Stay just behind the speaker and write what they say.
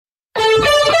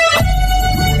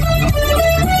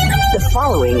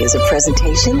following is a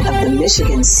presentation of the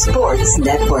Michigan Sports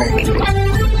Network.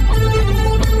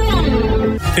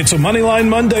 It's a Moneyline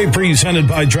Monday presented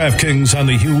by DraftKings on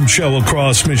the Huge Show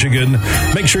across Michigan.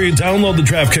 Make sure you download the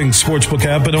DraftKings Sportsbook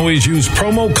app and always use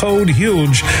promo code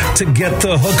HUGE to get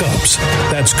the hookups.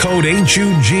 That's code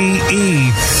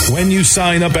HUGE when you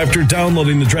sign up after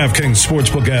downloading the DraftKings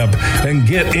Sportsbook app and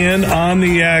get in on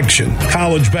the action.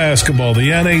 College basketball,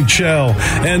 the NHL,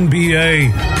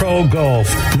 NBA, pro golf,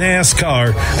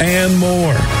 NASCAR, and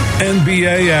more.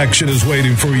 NBA action is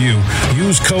waiting for you.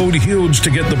 Use code HUGE to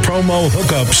get the promo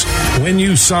hookups when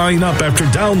you sign up after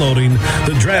downloading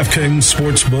the DraftKings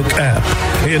Sportsbook app.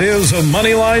 It is a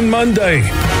Moneyline Monday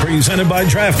presented by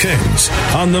DraftKings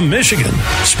on the Michigan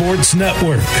Sports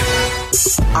Network.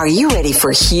 Are you ready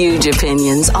for huge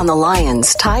opinions on the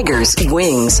Lions, Tigers,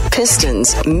 Wings,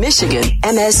 Pistons, Michigan,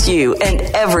 MSU, and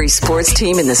every sports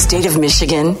team in the state of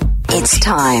Michigan? It's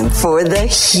time for The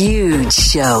Huge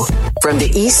Show. From the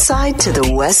east side to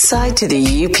the west side to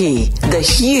the UP, The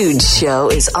Huge Show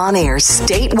is on air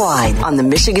statewide on the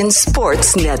Michigan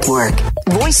Sports Network.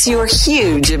 Voice your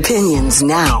huge opinions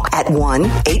now at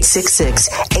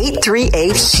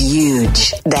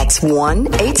 1-866-838-HUGE. That's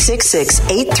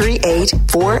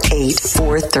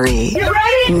 1-866-838-4843. You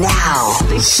ready? Now,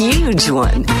 the huge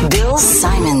one, Bill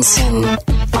Simonson.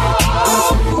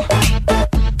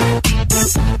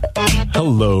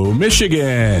 Hello,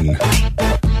 Michigan.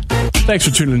 Thanks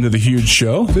for tuning into The Huge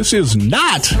Show. This is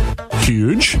not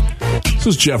huge. This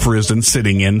is Jeff Risdon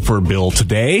sitting in for Bill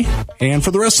today and for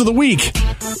the rest of the week.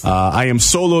 I am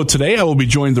solo today. I will be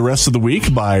joined the rest of the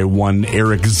week by one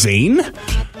Eric Zane.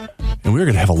 And we're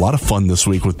going to have a lot of fun this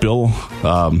week with Bill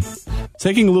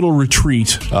taking a little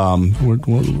retreat.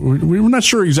 We're not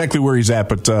sure exactly where he's at,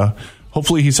 but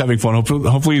hopefully he's having fun.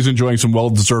 Hopefully he's enjoying some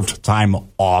well-deserved time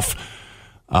off.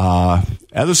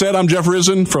 As I said, I'm Jeff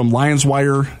Risdon from Lions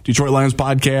Wire, Detroit Lions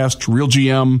Podcast, Real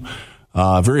GM,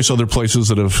 various other places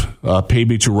that have paid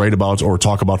me to write about or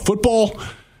talk about football.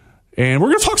 And we're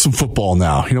going to talk some football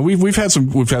now. You know, we've had some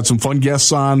fun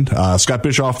guests on. Scott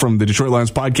Bischoff from the Detroit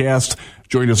Lions Podcast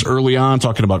joined us early on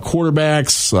talking about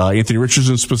quarterbacks, Anthony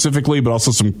Richardson specifically, but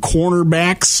also some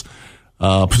cornerbacks,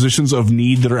 positions of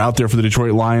need that are out there for the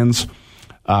Detroit Lions.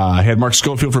 I had Mark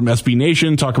Schofield from SB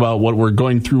Nation talk about what we're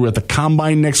going through at the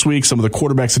Combine next week, some of the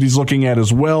quarterbacks that he's looking at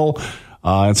as well,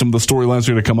 and some of the storylines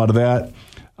are going to come out of that.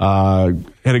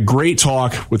 Had a great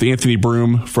talk with Anthony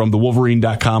Broom from the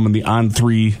Wolverine.com and the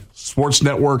On3 Sports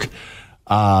Network,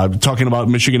 talking about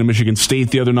Michigan and Michigan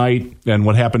State the other night and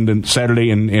what happened on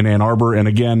Saturday in Ann Arbor. And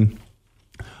again,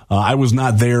 I was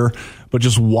not there, but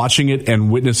just watching it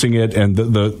and witnessing it and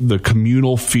the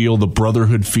communal feel, the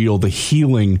brotherhood feel, the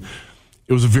healing.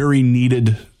 It was a very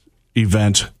needed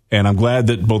event, and I'm glad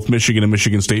that both Michigan and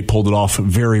Michigan State pulled it off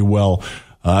very well.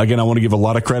 Again, I want to give a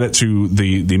lot of credit to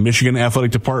the Michigan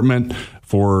Athletic Department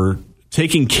for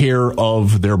taking care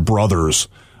of their brothers.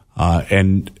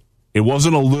 And it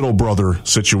wasn't a little brother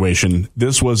situation.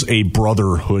 This was a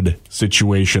brotherhood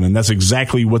situation, and that's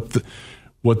exactly what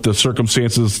the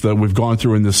circumstances that we've gone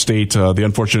through in this state, the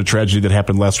unfortunate tragedy that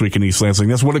happened last week in East Lansing,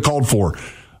 that's what it called for.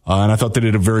 And I thought they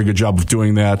did a very good job of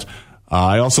doing that.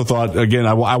 I also thought, again,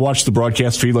 I watched the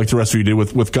broadcast feed like the rest of you did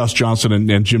with Gus Johnson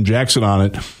and Jim Jackson on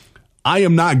it. I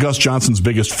am not Gus Johnson's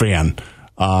biggest fan,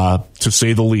 to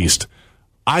say the least.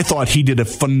 I thought he did a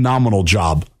phenomenal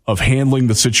job of handling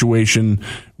the situation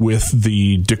with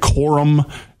the decorum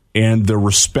and the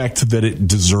respect that it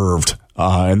deserved.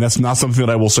 And that's not something that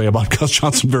I will say about Gus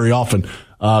Johnson very often.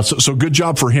 So good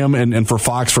job for him and for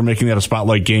Fox for making that a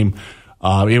spotlight game.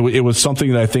 It was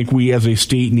something that I think we as a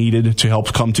state needed to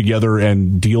help come together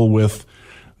and deal with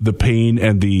the pain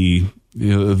and the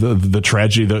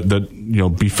tragedy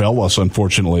that befell us,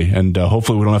 unfortunately. And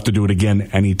hopefully we don't have to do it again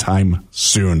anytime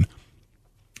soon.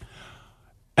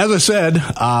 As I said,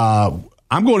 I'm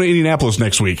going to Indianapolis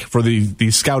next week for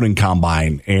the scouting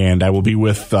combine, and I will be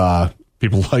with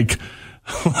people like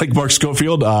Mark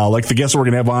Schofield, like the guest we're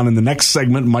going to have on in the next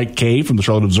segment, Mike Kay from the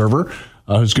Charlotte Observer,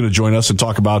 who's going to join us and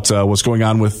talk about what's going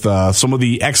on with some of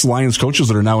the ex-Lions coaches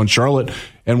that are now in Charlotte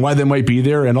and why they might be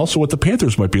there, and also what the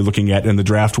Panthers might be looking at in the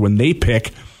draft when they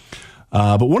pick.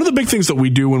 But one of the big things that we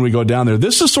do when we go down there,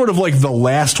 this is sort of like the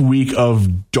last week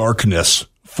of darkness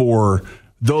for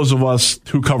those of us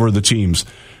who cover the teams.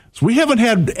 So we haven't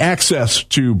had access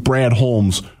to Brad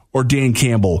Holmes or Dan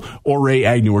Campbell or Ray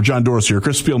Agnew or John Dorsey or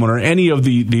Chris Spielman or any of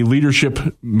the leadership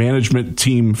management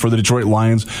team for the Detroit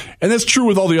Lions. And that's true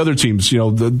with all the other teams. You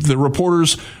know, the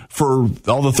reporters for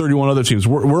all the 31 other teams,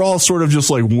 we're all sort of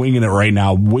just like winging it right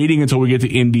now, waiting until we get to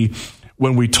Indy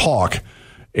when we talk.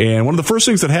 And one of the first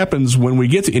things that happens when we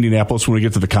get to Indianapolis, when we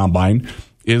get to the Combine,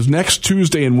 is next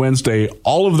Tuesday and Wednesday,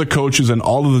 all of the coaches and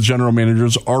all of the general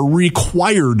managers are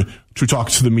required to talk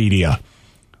to the media.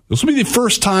 This will be the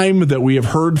first time that we have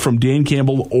heard from Dan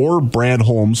Campbell or Brad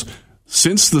Holmes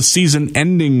since the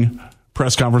season-ending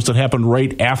press conference that happened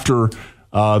right after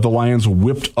the Lions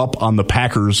whipped up on the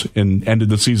Packers and ended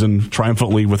the season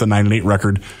triumphantly with a 9-8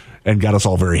 record and got us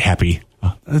all very happy.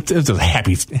 It's a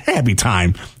happy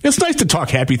time. It's nice to talk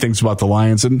happy things about the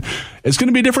Lions, and it's going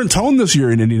to be a different tone this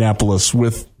year in Indianapolis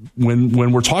with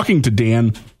when we're talking to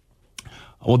Dan.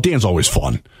 Well, Dan's always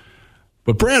fun,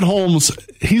 but Brad Holmes,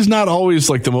 he's not always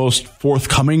like the most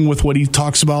forthcoming with what he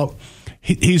talks about.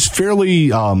 He's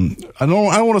fairly, I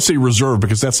don't want to say reserved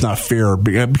because that's not fair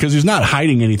because he's not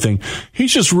hiding anything.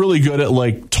 He's just really good at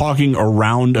like talking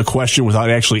around a question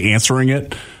without actually answering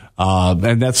it.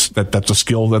 And that's a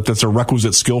skill that's a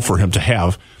requisite skill for him to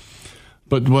have.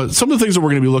 But some of the things that we're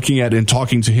going to be looking at in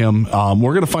talking to him,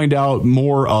 we're going to find out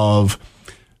more of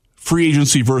free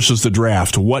agency versus the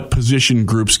draft, what position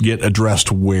groups get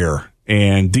addressed where.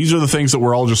 And these are the things that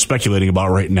we're all just speculating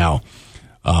about right now.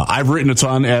 I've written a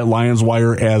ton at Lions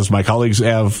Wire, as my colleagues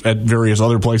have at various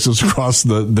other places across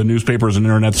the newspapers and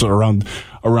internets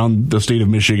around the state of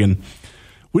Michigan.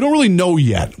 We don't really know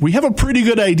yet. We have a pretty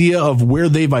good idea of where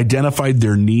they've identified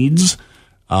their needs,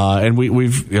 and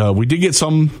we did get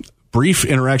some brief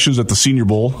interactions at the Senior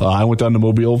Bowl. I went down to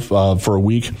Mobile for a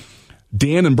week.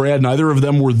 Dan and Brad, neither of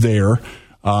them were there.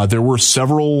 There were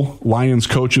several Lions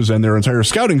coaches and their entire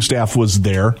scouting staff was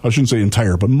there. I shouldn't say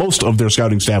entire, but most of their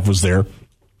scouting staff was there.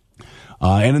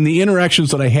 And in the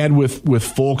interactions that I had with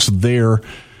folks there,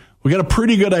 we got a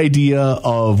pretty good idea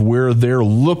of where they're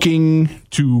looking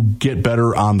to get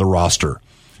better on the roster.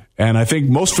 And I think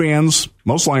most Lions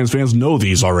fans know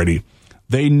these already.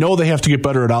 They know they have to get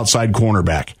better at outside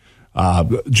cornerback.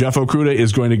 Jeff Okudah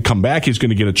is going to come back. He's going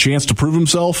to get a chance to prove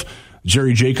himself.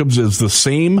 Jerry Jacobs is the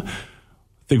same.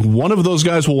 I think one of those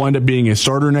guys will wind up being a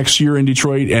starter next year in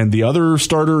Detroit, and the other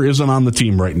starter isn't on the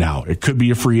team right now. It could be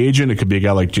a free agent. It could be a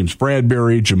guy like James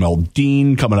Bradbury, Jamel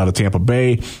Dean coming out of Tampa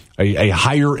Bay, a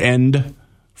higher-end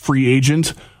free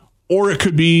agent, or it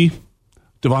could be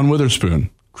Devon Witherspoon,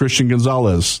 Christian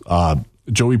Gonzalez,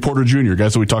 Joey Porter Jr.,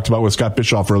 guys that we talked about with Scott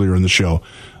Bischoff earlier in the show.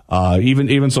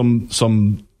 Even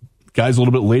some guys a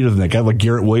little bit later than that, guy like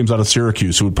Garrett Williams out of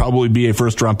Syracuse, who would probably be a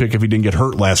first-round pick if he didn't get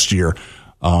hurt last year.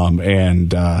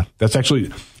 That's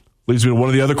actually leads me to one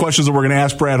of the other questions that we're going to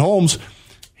ask Brad Holmes.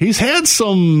 He's had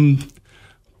some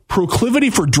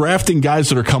proclivity for drafting guys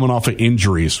that are coming off of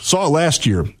injuries. Saw it last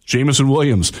year. Jamison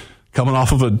Williams coming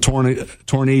off of a torn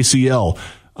ACL.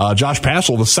 Josh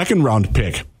Paschal, the second-round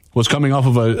pick, was coming off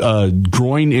of a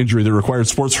groin injury that required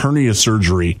sports hernia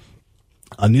surgery.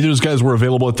 Neither of those guys were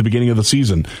available at the beginning of the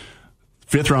season.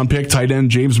 Fifth-round pick, tight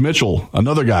end James Mitchell,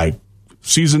 another guy.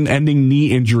 Season-ending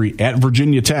knee injury at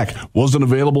Virginia Tech, wasn't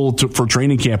available for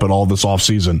training camp at all this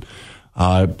offseason.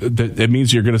 That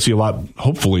means you're going to see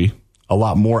hopefully a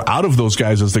lot more out of those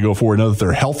guys as they go forward now that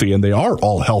they're healthy, and they are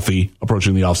all healthy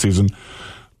approaching the offseason.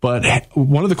 But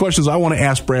one of the questions I want to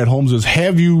ask Brad Holmes is,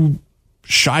 have you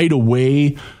shied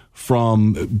away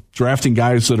from drafting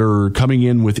guys that are coming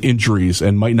in with injuries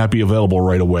and might not be available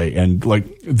right away? And like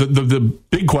the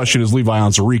big question is Levi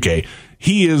Onwuzurike.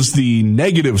 He is the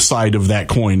negative side of that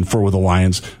coin for the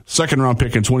Lions. Second round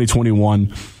pick in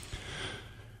 2021.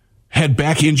 Had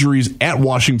back injuries at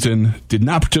Washington. Did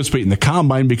not participate in the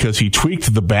combine because he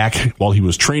tweaked the back while he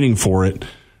was training for it.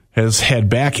 Has had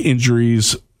back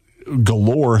injuries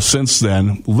galore since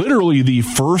then. Literally the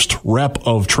first rep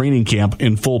of training camp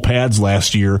in full pads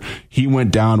last year, he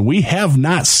went down. We have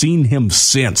not seen him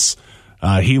since.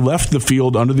 He left the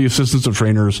field under the assistance of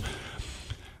trainers.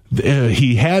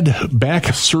 He had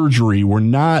back surgery. We're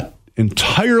not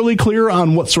entirely clear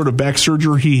on what sort of back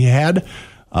surgery he had.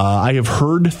 I have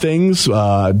heard things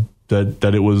that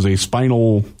it was a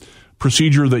spinal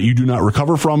procedure that you do not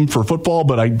recover from for football,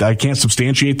 but I can't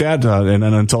substantiate that, and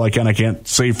until I can't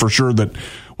say for sure that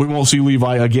we won't see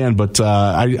Levi again. But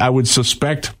I would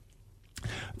suspect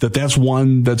that that's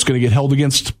one that's going to get held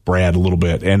against Brad a little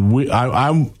bit, and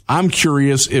I'm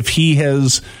curious if he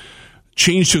has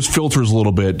changed his filters a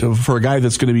little bit for a guy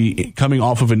that's going to be coming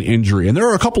off of an injury. And there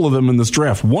are a couple of them in this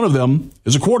draft. One of them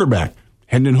is a quarterback,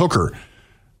 Hendon Hooker,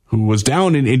 who was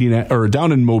down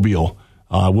in Mobile.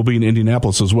 Will be in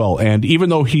Indianapolis as well. And even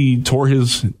though he tore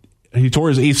his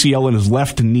ACL in his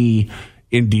left knee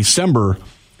in December,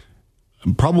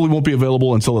 probably won't be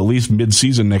available until at least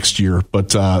mid-season next year.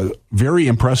 But very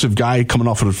impressive guy coming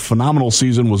off of a phenomenal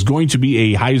season. Was going to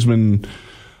be a Heisman.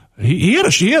 he had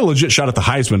a legit shot at the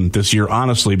Heisman this year,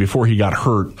 honestly, before he got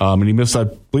hurt. And he missed, I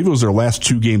believe it was their last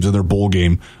 2 games in their bowl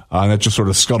game. And that just sort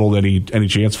of scuttled any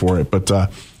chance for it. But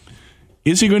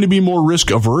is he going to be more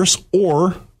risk averse?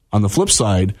 Or, on the flip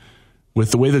side,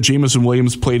 with the way that Jamison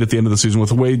Williams played at the end of the season, with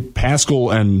the way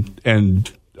Pascal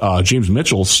and James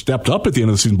Mitchell stepped up at the end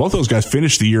of the season, both those guys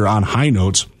finished the year on high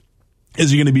notes.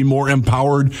 Is he going to be more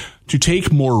empowered to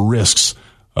take more risks?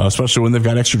 Especially when they've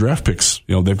got extra draft picks.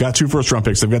 They've got 2 first-round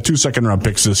picks. They've got 2 second-round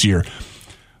picks this year.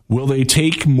 Will they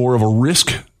take more of a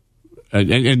risk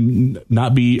and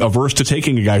not be averse to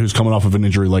taking a guy who's coming off of an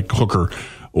injury like Hooker?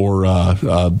 Or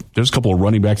there's a couple of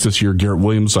running backs this year. Garrett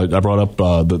Williams, I brought up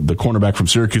the cornerback from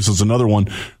Syracuse, is another one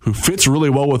who fits really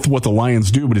well with what the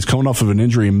Lions do, but he's coming off of an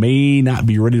injury and may not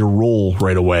be ready to roll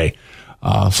right away.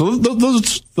 So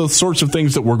those are the sorts of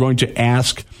things that we're going to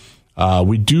ask.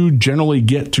 We do generally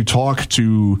get to talk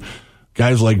to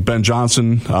guys like Ben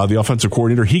Johnson, the offensive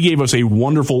coordinator. He gave us a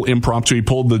wonderful impromptu. He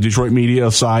pulled the Detroit media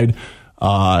aside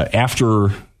after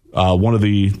one of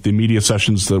the media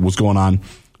sessions that was going on.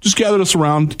 Just gathered us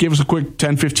around, gave us a quick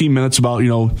 10, 15 minutes about,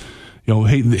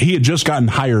 hey, he had just gotten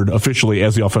hired officially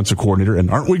as the offensive coordinator.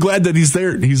 And aren't we glad that he's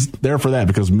there? He's there for that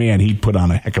because, man, he put on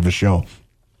a heck of a show.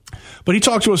 But he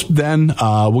talked to us then.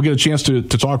 We'll get a chance to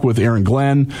talk with Aaron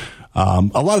Glenn. A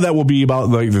lot of that will be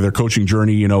about their coaching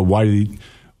journey, what it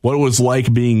was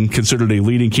like being considered a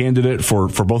leading candidate for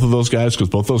both of those guys, because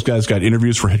both those guys got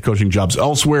interviews for head coaching jobs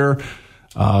elsewhere.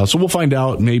 So we'll find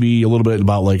out maybe a little bit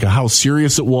about how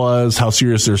serious it was, how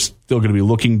serious they're still going to be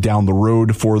looking down the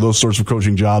road for those sorts of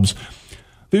coaching jobs.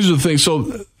 These are the things. So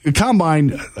the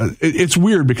Combine, it's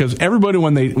weird because everybody,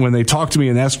 when they talk to me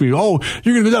and ask me, oh,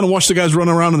 you're going to go down and watch the guys run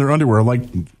around in their underwear. I'm like,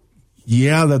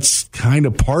 yeah, that's kind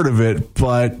of part of it,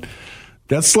 but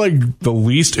that's the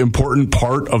least important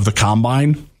part of the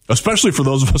Combine, especially for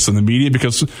those of us in the media,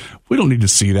 because we don't need to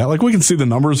see that. We can see the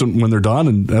numbers when they're done,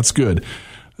 and that's good.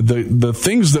 The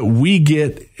things that we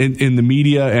get in the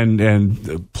media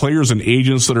and players and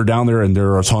agents that are down there, and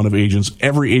there are a ton of agents.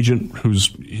 Every agent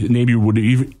whose name you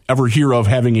would ever hear of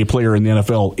having a player in the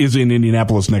NFL is in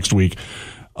Indianapolis next week,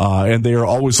 and they are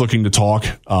always looking to talk.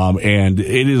 And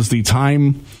it is the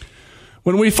time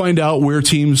when we find out where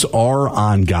teams are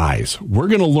on guys. We're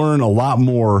going to learn a lot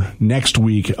more next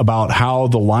week about how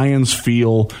the Lions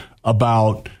feel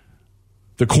about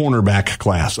the cornerback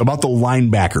class, about the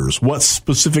linebackers, what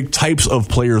specific types of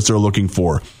players they're looking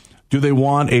for. Do they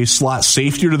want a slot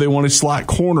safety or do they want a slot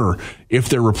corner if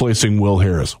they're replacing Will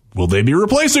Harris? Will they be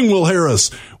replacing Will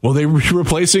Harris? Will they be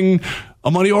replacing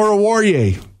Amani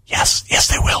Oruwariye? Yes,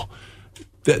 they will.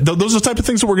 Those are the type of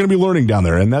things that we're going to be learning down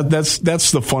there, and that's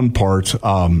the fun part.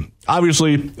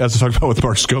 Obviously, as I talked about with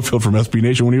Mark Schofield from SB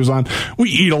Nation when he was on, we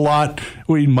eat a lot.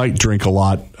 We might drink a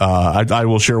lot. I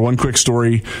will share one quick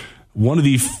story.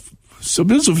 So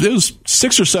it was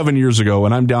 6 or 7 years ago,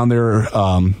 and I'm down there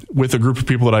with a group of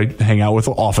people that I hang out with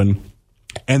often,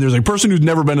 and there's a person who's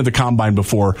never been to the Combine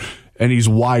before, and he's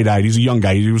wide-eyed. He's a young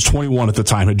guy. He was 21 at the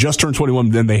time. Had just turned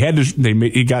 21. Then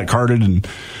he got carded, and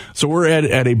so we're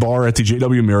at a bar at the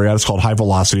JW Marriott. It's called High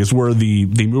Velocity. It's where the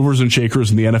movers and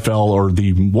shakers in the NFL, or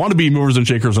the wannabe movers and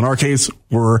shakers in our case,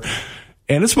 were.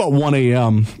 And it's about 1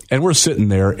 a.m., and we're sitting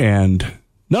there, and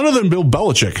none other than Bill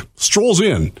Belichick strolls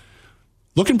in,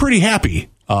 looking pretty happy.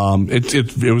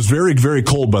 It was very, very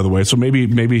cold, by the way, so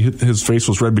maybe his face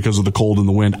was red because of the cold and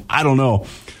the wind. I don't know.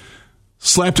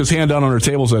 Slapped his hand down on our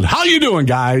table and said, "How you doing,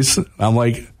 guys?" I'm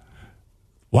like,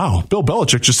 wow, Bill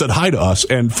Belichick just said hi to us.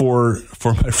 And for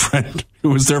my friend who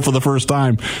was there for the first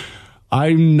time,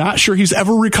 I'm not sure he's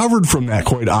ever recovered from that,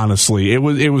 quite honestly. It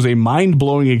was a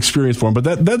mind-blowing experience for him. But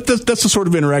that's the sort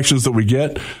of interactions that we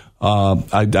get.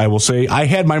 I will say I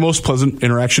had my most pleasant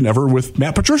interaction ever with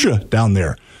Matt Patricia down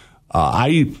there.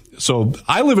 So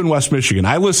I live in West Michigan.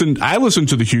 I listen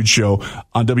to the Huge Show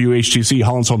on WHTC,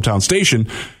 Holland's hometown station.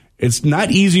 It's not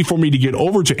easy for me to get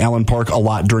over to Allen Park a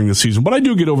lot during the season, but I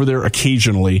do get over there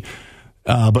occasionally.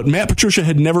 But Matt Patricia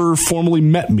had never formally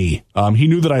met me. He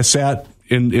knew that I sat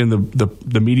in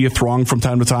the media throng from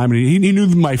time to time, and he knew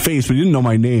my face, but he didn't know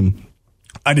my name.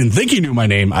 I didn't think he knew my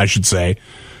name, I should say.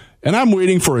 And I'm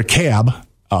waiting for a cab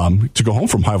to go home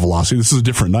from High Velocity. This is a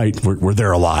different night. We're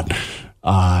there a lot.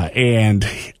 And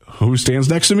who stands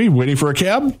next to me waiting for a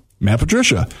cab? Matt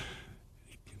Patricia.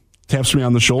 Taps me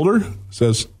on the shoulder,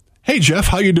 says, "Hey, Jeff,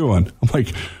 how you doing?" I'm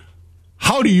like,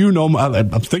 how do you know? I'm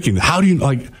thinking, how do you,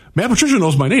 Matt Patricia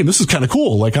knows my name. This is kind of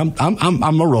cool.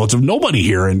 I'm a relative nobody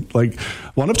here. And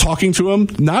wound up talking to him,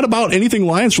 not about anything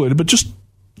Lions related, but just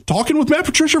talking with Matt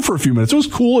Patricia for a few minutes. It was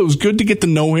cool. It was good to get to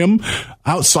know him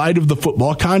outside of the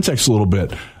football context a little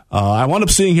bit. I wound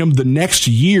up seeing him the next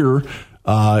year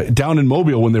down in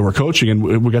Mobile when they were coaching,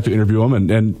 and we got to interview him.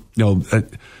 And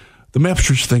the Matt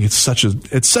Patricia thing, it's such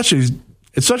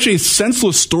a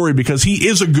senseless story because he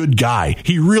is a good guy.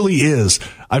 He really is.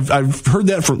 I've heard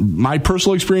that from my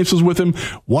personal experiences with him,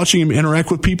 watching him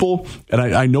interact with people. And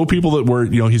I know people that were,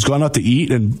 he's gone out to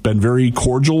eat and been very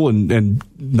cordial and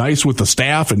nice with the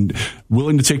staff and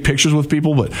willing to take pictures with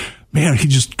people. But man, he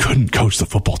just couldn't coach the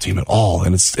football team at all.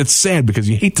 And it's sad because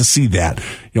you hate to see that,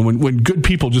 when good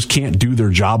people just can't do their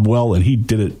job well, and he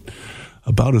did it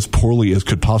about as poorly as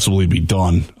could possibly be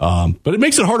done. But it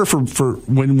makes it harder for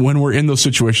when we're in those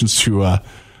situations to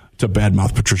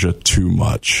badmouth Patricia too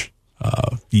much.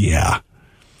 Yeah.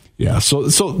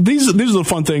 So these are the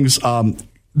fun things.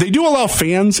 They do allow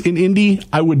fans in Indy.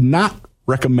 I would not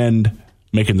recommend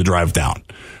making the drive down.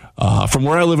 From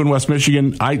where I live in West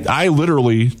Michigan, I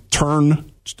literally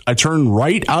turn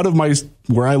right out of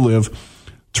where I live,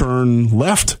 turn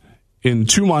left in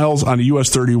 2 miles on US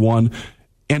 31,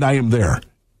 and I am there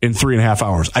in 3.5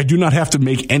 hours. I do not have to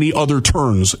make any other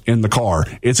turns in the car.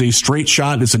 It's a straight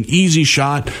shot. It's an easy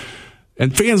shot.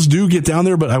 And fans do get down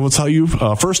there, but I will tell you,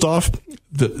 first off,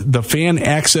 the fan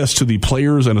access to the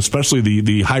players and especially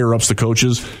the higher-ups, the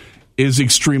coaches, is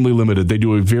extremely limited. They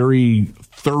do a very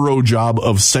thorough job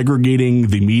of segregating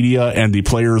the media and the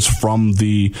players from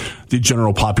the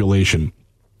general population.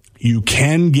 You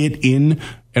can get in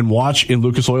and watch in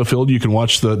Lucas Oil Field. You can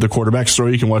watch the quarterbacks throw.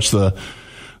 You can watch the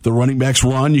running backs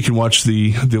run. You can watch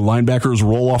the linebackers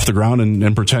roll off the ground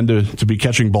and pretend to be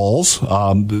catching balls.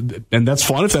 And that's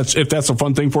fun if that's a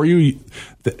fun thing for you.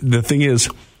 The thing is,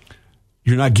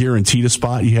 you're not guaranteed a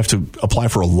spot. You have to apply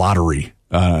for a lottery.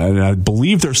 And I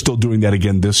believe they're still doing that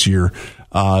again this year.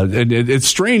 And it's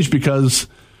strange because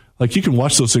you can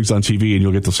watch those things on TV and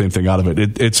you'll get the same thing out of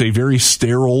it. It's a very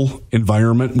sterile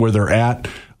environment where they're at.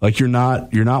 You're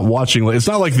not watching. It's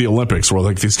not like the Olympics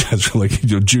where these guys are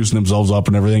juicing themselves up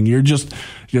and everything. You're just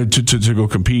to go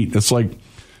compete. It's like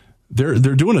they're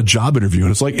doing a job interview, and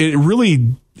it's like it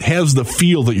really has the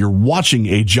feel that you're watching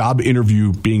a job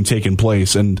interview being taken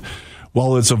place. And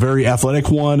while it's a very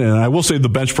athletic one, and I will say the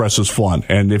bench press is fun.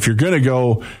 And if you're going to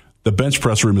go, the bench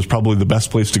press room is probably the best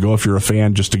place to go if you're a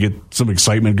fan, just to get some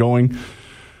excitement going.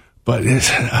 But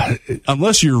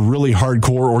unless you're really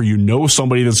hardcore or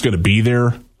somebody that's going to be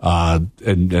there,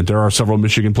 and there are several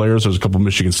Michigan players. There's a couple of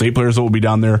Michigan State players that will be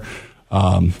down there.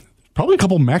 Probably a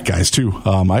couple of MAC guys, too.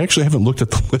 I actually haven't looked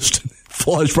at the list.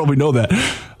 I should probably know that.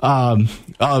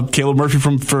 Caleb Murphy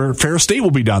from Ferris State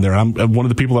will be down there. One of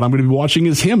the people that I'm going to be watching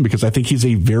is him because I think he's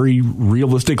a very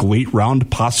realistic late-round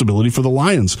possibility for the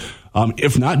Lions.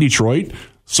 If not Detroit,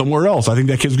 somewhere else. I think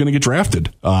that kid's going to get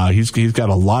drafted. He's got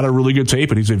a lot of really good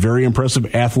tape, and he's a very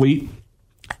impressive athlete.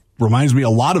 Reminds me a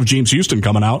lot of James Houston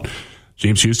coming out.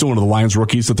 James Houston, one of the Lions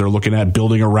rookies that they're looking at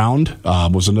building around,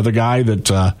 was another guy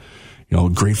that,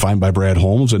 great find by Brad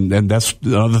Holmes. And that's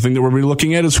another thing that we're going to be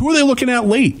looking at is who are they looking at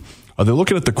late? Are they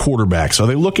looking at the quarterbacks? Are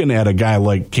they looking at a guy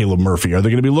like Caleb Murphy? Are they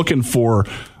going to be looking for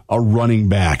a running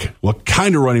back? What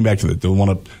kind of running back do they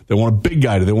want? They want a big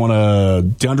guy? Do they want a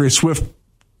DeAndre Swift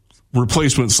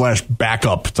replacement /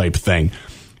 backup type thing?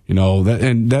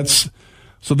 That's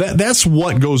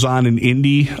what goes on in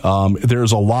Indy.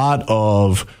 There's a lot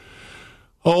of,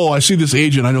 I see this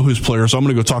agent, I know his player, so I'm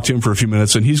going to go talk to him for a few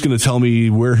minutes, and he's going to tell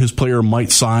me where his player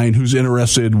might sign, who's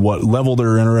interested, what level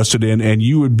they're interested in, and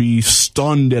you would be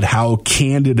stunned at how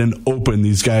candid and open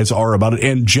these guys are about it,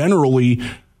 and generally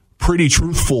pretty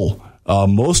truthful.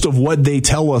 Most of what they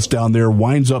tell us down there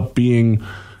winds up being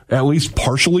at least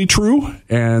partially true,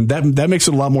 and that makes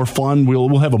it a lot more fun.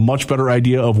 We'll have a much better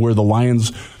idea of where the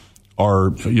Lions are,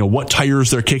 what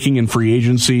tires they're kicking in free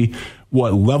agency,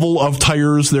 what level of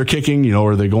tires they're kicking.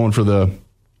 Are they going for the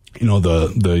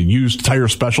used tire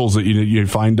specials that you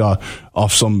find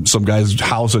off some guy's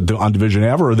house on Division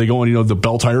Ave, or are they going the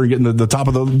bell tire and getting the top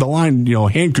of the line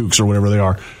Hankooks or whatever they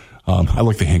are? I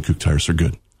like the Hankook tires; they're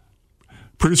good.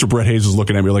 Producer Brett Hayes is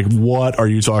looking at me like, "What are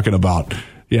you talking about?"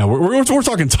 Yeah, we're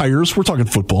talking tires. We're talking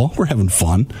football. We're having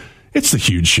fun. It's the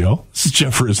Huge Show. This is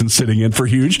Jeff Risdon sitting in for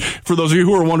Huge. For those of you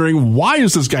who are wondering, why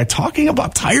is this guy talking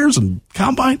about tires and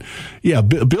combine? Yeah,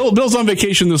 Bill's on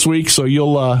vacation this week, so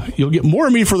you'll get more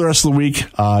of me for the rest of the week.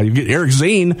 You get Eric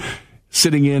Zane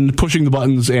sitting in, pushing the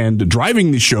buttons, and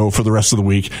driving the show for the rest of the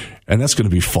week, and that's going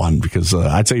to be fun because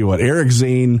I tell you what, Eric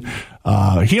Zane,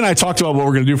 he and I talked about what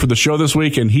we're going to do for the show this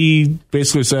week, and he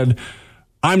basically said,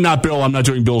 "I'm not Bill. I'm not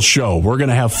doing Bill's show. We're going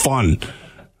to have fun."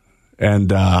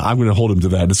 And I'm going to hold him to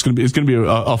that. It's going to be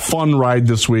a fun ride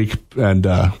this week, and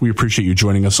we appreciate you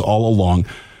joining us all along.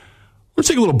 We're going to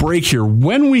take a little break here.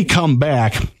 When we come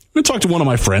back, I'm going to talk to one of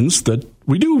my friends that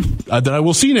I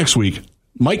will see next week.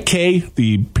 Mike Kay,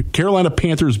 the Carolina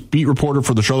Panthers beat reporter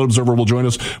for the Charlotte Observer, will join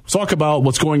us. We'll talk about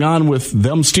what's going on with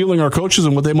them stealing our coaches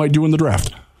and what they might do in the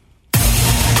draft.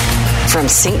 From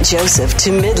St. Joseph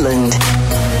to Midland,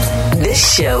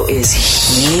 this show is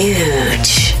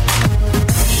huge.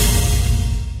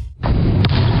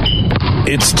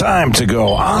 It's time to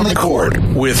go on the court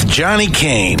with Johnny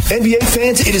Kane. NBA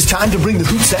fans, it is time to bring the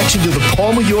hoops action to the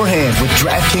palm of your hand with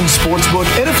DraftKings Sportsbook,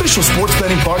 an official sports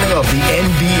betting partner of the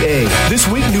NBA. This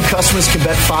week, new customers can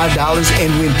bet $5 and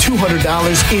win $200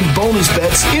 in bonus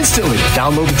bets instantly.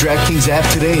 Download the DraftKings app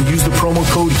today and use the promo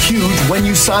code HUGE when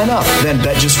you sign up. Then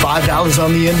bet just $5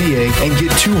 on the NBA and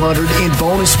get $200 in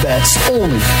bonus bets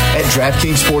only at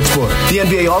DraftKings Sportsbook. The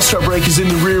NBA All-Star break is in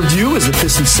the rear view as the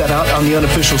Pistons set out on the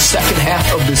unofficial second half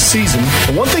of the season.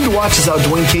 But one thing to watch is how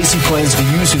Dwayne Casey plans to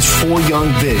use his 4 young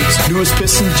bigs. Newest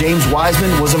Piston James Wiseman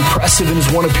was impressive in his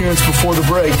one appearance before the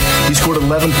break. He scored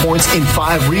 11 points and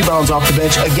 5 rebounds off the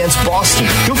bench against Boston.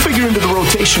 He'll figure into the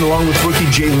rotation along with rookie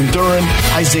Jalen Duren,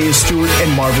 Isaiah Stewart, and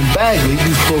Marvin Bagley,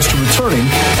 who's close to returning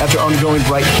after undergoing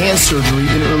right hand surgery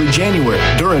in early January.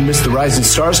 Duren missed the Rising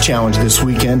Stars Challenge this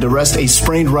weekend to rest a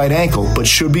sprained right ankle, but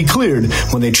should be cleared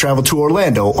when they travel to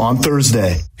Orlando on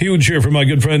Thursday. Huge here for my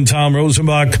good friend Tom Rosenbach.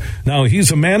 Now,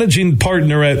 he's a managing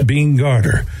partner at Bean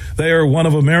Garter. They are one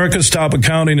of America's top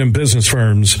accounting and business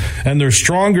firms, and they're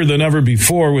stronger than ever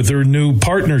before with their new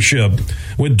partnership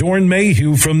with Dorn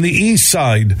Mayhew from the east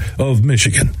side of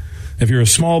Michigan. If you're a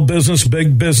small business,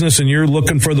 big business, and you're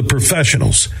looking for the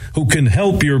professionals who can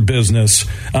help your business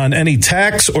on any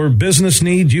tax or business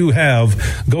need you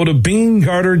have, go to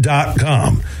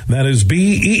BeanGarter.com. That is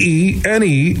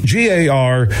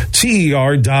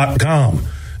BeanGarter.com.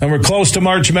 And we're close to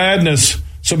March Madness,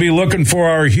 so be looking for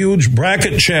our huge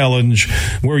bracket challenge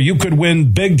where you could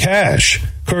win big cash,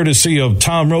 courtesy of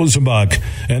Tom Rosenbach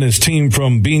and his team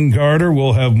from Bean Garter.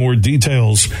 We'll have more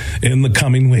details in the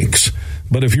coming weeks.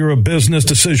 But if you're a business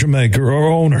decision maker or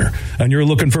owner and you're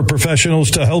looking for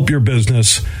professionals to help your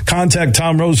business, contact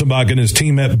Tom Rosenbach and his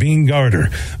team at Bean Garter.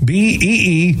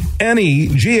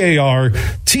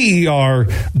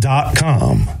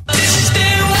 BeanGarter.com.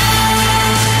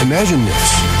 Imagine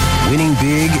this. Winning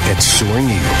big at Soaring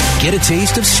Eagle. Get a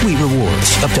taste of sweet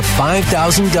rewards up to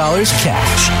 $5,000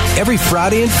 cash every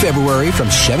Friday in February from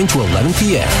 7 to 11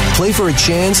 p.m. Play for a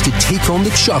chance to take home the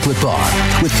chocolate bar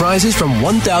with prizes from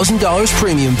 $1,000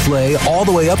 premium play all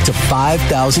the way up to $5,000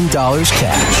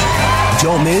 cash.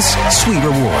 Don't miss sweet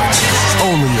rewards.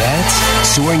 Only at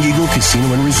Soaring Eagle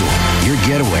Casino and Resort. Your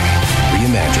getaway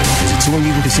reimagined. Visit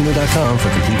SoaringEagleCasino.com for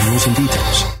complete rules and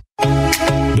details.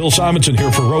 Bill Simonson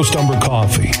here for Roast Umber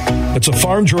Coffee. It's a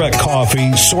farm direct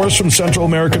coffee sourced from Central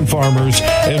American farmers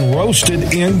and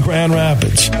roasted in Grand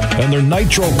Rapids. And their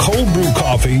Nitro Cold Brew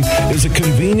Coffee is a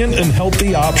convenient and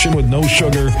healthy option with no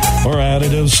sugar or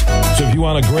additives. So if you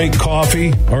want a great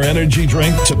coffee or energy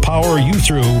drink to power you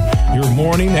through your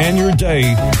morning and your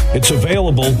day, it's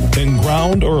available in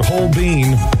ground or whole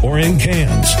bean or in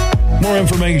cans. More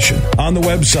information on the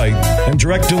website and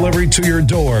direct delivery to your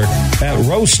door at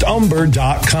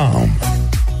roastumber.com.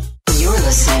 You're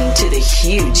listening to The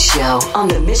Huge Show on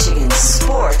the Michigan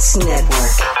Sports Network.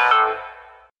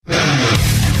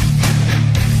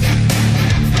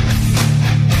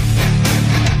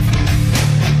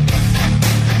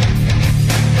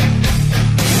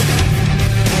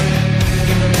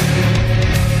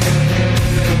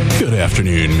 Good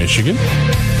afternoon, Michigan.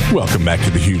 Welcome back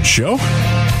to The Huge Show.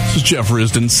 This is Jeff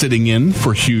Risdon sitting in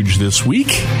for Huge this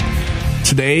week.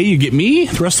 Today, you get me.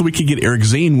 The rest of the week, you get Eric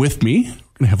Zane with me. We're going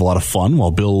to have a lot of fun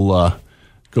while Bill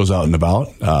goes out and about.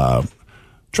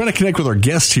 Trying to connect with our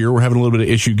guest here. We're having a little bit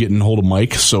of issue getting hold of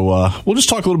Mike. So we'll just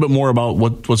talk a little bit more about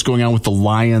what's going on with the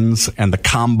Lions and the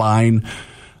Combine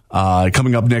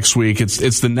coming up next week.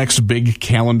 It's the next big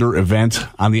calendar event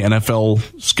on the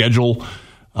NFL schedule.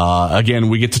 Again,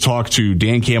 we get to talk to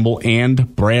Dan Campbell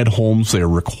and Brad Holmes. They are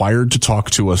required to talk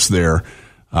to us there.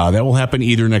 That will happen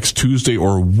either next Tuesday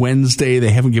or Wednesday. They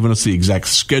haven't given us the exact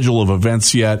schedule of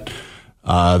events yet.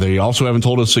 They also haven't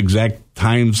told us exact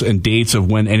times and dates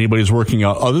of when anybody's working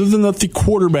out, other than that the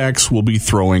quarterbacks will be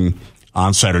throwing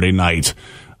on Saturday night.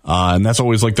 And that's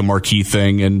always like the marquee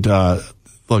thing. And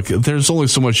look, there's only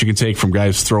so much you can take from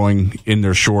guys throwing in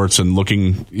their shorts and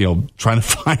looking, trying to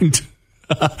find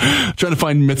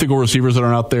mythical receivers that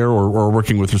aren't out there or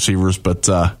working with receivers. But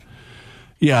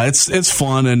yeah, it's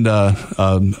fun. And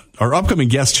our upcoming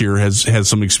guest here has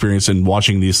some experience in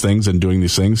watching these things and doing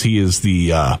these things. He is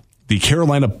the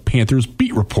Carolina Panthers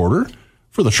beat reporter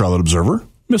for the Charlotte Observer,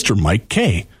 Mr. Mike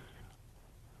Kay.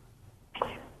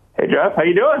 Hey, Jeff. How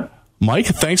you doing? Mike,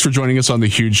 thanks for joining us on the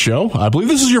Huge Show. I believe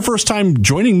this is your first time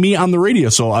joining me on the radio,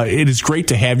 so it is great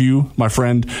to have you, my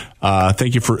friend.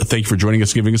 Thank you for joining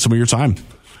us, giving us some of your time.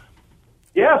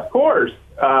 Yeah, of course.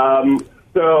 I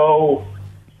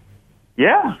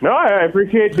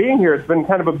appreciate being here. It's been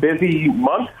kind of a busy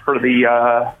month for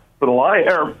the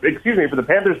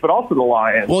Panthers, but also the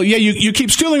Lions. Well, yeah, you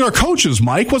keep stealing our coaches,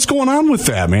 Mike. What's going on with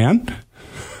that, man?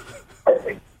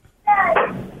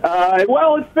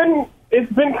 It's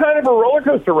been kind of a roller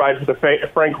coaster ride for the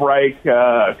Frank Reich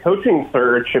coaching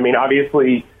search. I mean,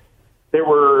 obviously, there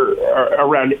were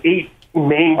around 8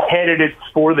 main candidates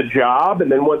for the job, and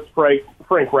then once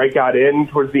Frank Reich got in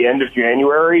towards the end of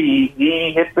January,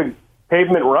 he hit the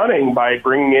pavement running by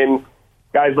bringing in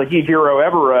guys like Ejiro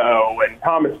Evero and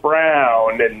Thomas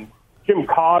Brown and Jim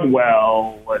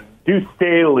Caldwell and Deuce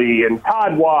Staley and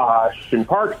Todd Wash and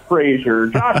Parks Frazier,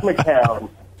 Josh McCown.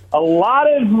 A lot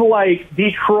of,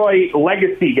 Detroit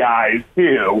legacy guys,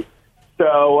 too.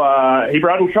 So he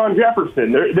brought in Sean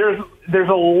Jefferson. There's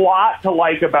a lot to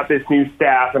like about this new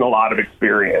staff and a lot of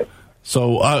experience.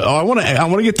 So I want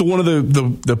to get to one of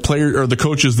the player or the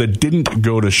coaches that didn't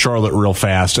go to Charlotte real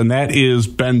fast, and that is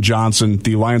Ben Johnson,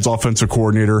 the Lions offensive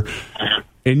coordinator.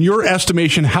 In your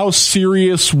estimation, how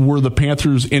serious were the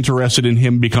Panthers interested in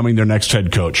him becoming their next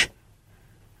head coach?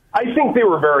 I think they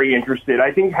were very interested.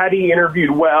 I think had he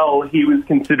interviewed well, he was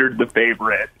considered the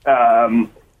favorite.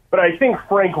 But I think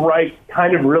Frank Reich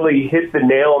kind of really hit the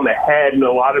nail on the head in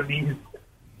a lot of these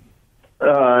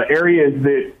areas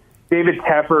that David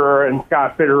Tepper and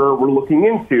Scott Fitterer were looking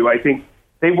into. I think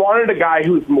they wanted a guy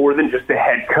who was more than just a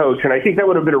head coach, and I think that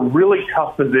would have been a really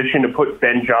tough position to put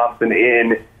Ben Johnson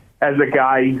in as a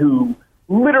guy who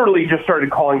literally just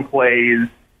started calling plays,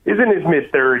 is in his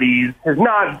mid-30s, has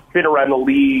not been around the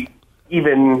league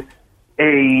even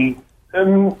he's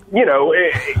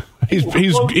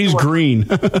green.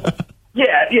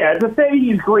 yeah. To say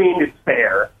he's green is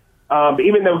fair,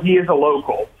 even though he is a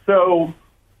local. So,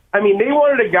 I mean, they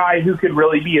wanted a guy who could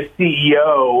really be a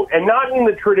CEO, and not in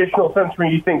the traditional sense when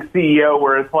you think CEO,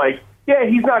 where it's like, yeah,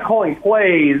 he's not calling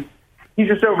plays, he's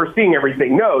just overseeing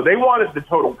everything. No, they wanted the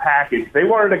total package. They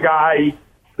wanted a guy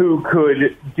who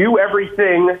could do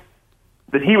everything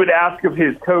that he would ask of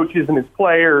his coaches and his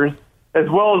players, as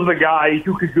well as the guy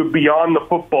who could go beyond the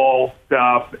football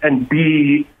stuff and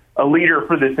be a leader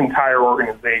for this entire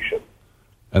organization.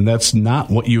 And that's not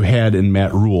what you had in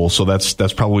Matt Rule, so that's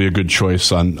probably a good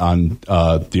choice on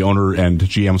the owner and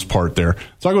GM's part there.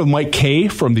 Talking with Mike Kay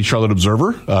from the Charlotte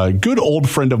Observer, a good old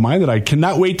friend of mine that I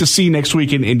cannot wait to see next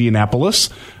week in Indianapolis.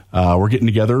 We're getting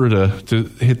together to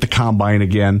hit the combine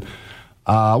again.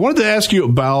 I wanted to ask you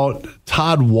about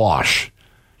Todd Wash.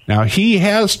 Now, he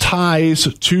has ties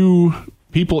to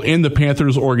people in the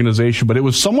Panthers organization, but it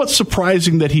was somewhat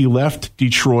surprising that he left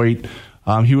Detroit.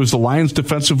 He was the Lions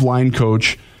defensive line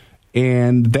coach,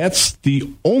 and that's the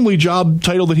only job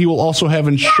title that he will also have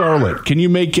in Charlotte. Can you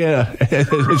make,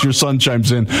 as your son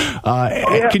chimes in,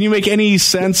 can you make any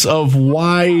sense of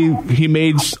why he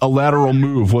made a lateral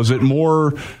move? Was it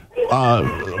more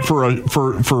for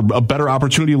a better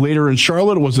opportunity later in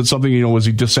Charlotte? Was it something, was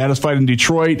he dissatisfied in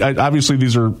Detroit? Obviously,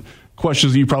 these are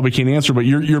questions that you probably can't answer, but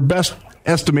your best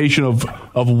estimation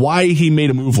of why he made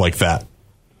a move like that.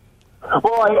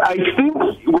 Well, I think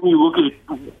when you look at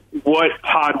what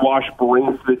Todd Wash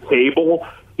brings to the table,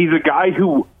 he's a guy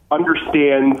who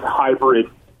understands hybrid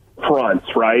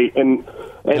fronts, right? And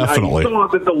Definitely. I saw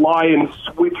that the Lions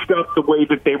switched up the way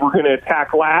that they were going to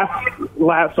attack last.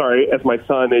 As my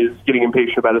son is getting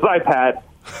impatient about his iPad.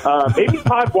 Maybe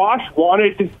Todd Wash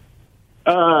wanted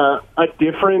a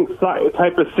different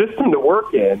type of system to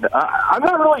work in. I'm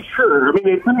not really sure. I mean,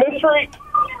 it's a mystery.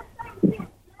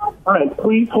 Brent,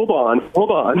 please hold on.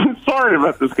 Sorry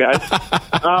about this, guys.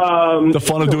 The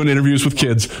fun of doing interviews with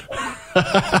kids. he's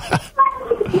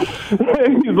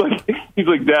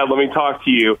like, Dad, let me talk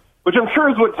to you. Which I'm sure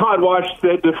is what Todd Wash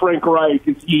said to Frank Reich.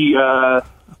 Is he?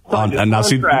 And now,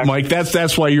 see, Mike,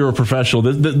 that's why you're a professional.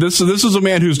 This is a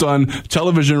man who's done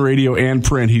television, radio, and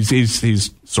print. He's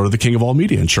sort of the king of all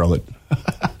media in Charlotte.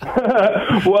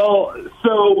 Well,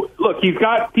 so look, he's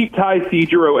got deep ties to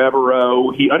Ejiro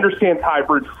Evero. He understands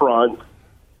hybrid front,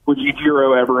 which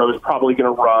Ejiro Evero is probably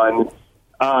going to run.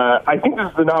 I think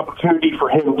this is an opportunity for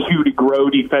him to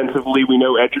grow defensively. We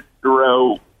know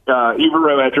Ejiro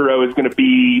is going to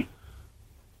be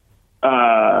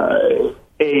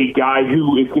a guy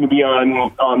who is going to be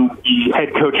on the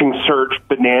head coaching search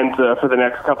bonanza for the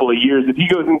next couple of years. If he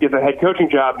goes and gets a head coaching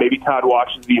job, maybe Todd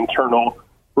Wash is the internal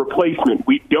replacement.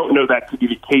 We don't know that to be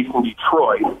the case in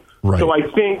Detroit. Right. So I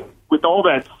think with all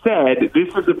that said, this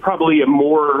is probably a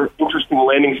more interesting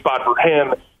landing spot for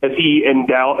him as he and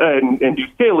Deuce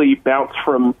Staley bounce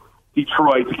from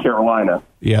Detroit to Carolina.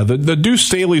 Yeah, the Deuce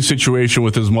Staley situation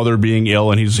with his mother being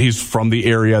ill and he's from the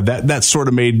area, that sort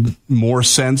of made more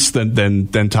sense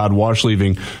than Todd Wash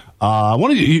leaving.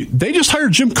 They just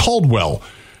hired Jim Caldwell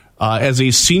as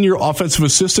a senior offensive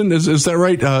assistant. Is that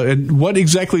right? And what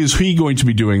exactly is he going to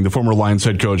be doing, the former Lions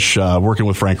head coach, working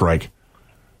with Frank Reich?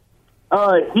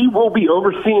 He will be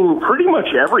overseeing pretty much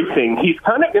everything. He's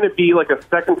kind of going to be like a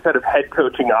second set of head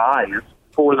coaching eyes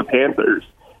for the Panthers.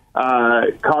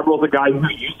 Caldwell's a guy who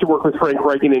used to work with Frank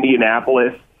Reich in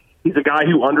Indianapolis. He's a guy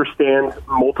who understands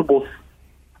multiple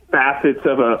facets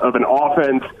of an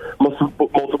offense,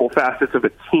 multiple facets of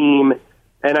a team.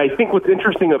 And I think what's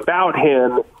interesting about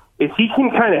him is he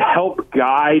can kind of help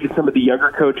guide some of the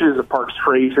younger coaches, Parks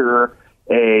Frazier,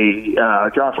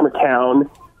 Josh McCown,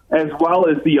 as well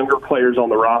as the younger players on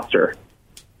the roster.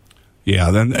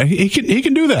 Yeah, then he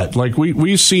can do that. Like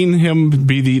we've seen him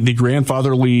be the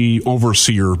grandfatherly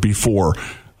overseer before,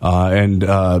 and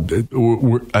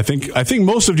I think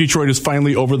most of Detroit is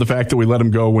finally over the fact that we let him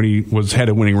go when he had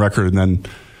a winning record, and then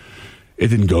it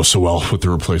didn't go so well with the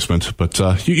replacement. But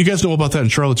you guys know about that in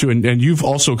Charlotte too, and you've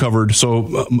also covered.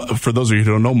 So for those of you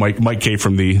who don't know, Mike Kay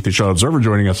from the Charlotte Observer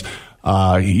joining us.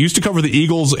 He used to cover the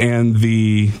Eagles and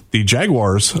the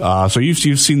Jaguars, so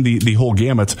you've seen the whole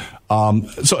gamut.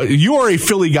 So you are a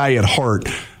Philly guy at heart.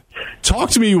 Talk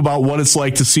to me about what it's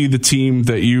like to see the team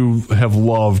that you have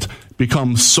loved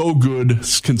become so good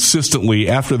consistently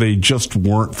after they just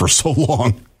weren't for so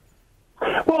long.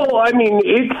 Well, I mean,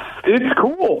 it's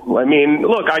cool. I mean,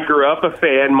 look, I grew up a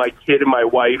fan. My kid and my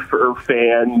wife are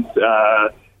fans.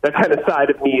 That kind of side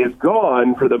of me is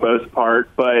gone for the most part,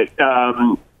 but.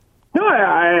 No,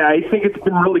 I think it's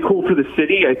been really cool for the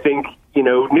city. I think,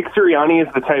 Nick Sirianni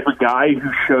is the type of guy who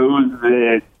shows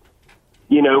that,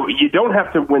 you don't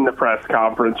have to win the press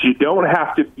conference. You don't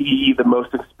have to be the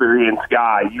most experienced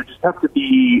guy. You just have to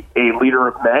be a leader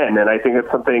of men. And I think it's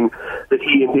something that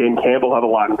he and Dan Campbell have a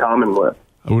lot in common with.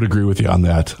 I would agree with you on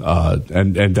that.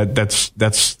 And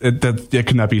that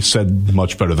cannot be said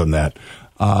much better than that.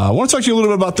 I want to talk to you a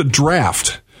little bit about the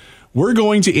draft. We're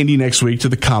going to Indy next week to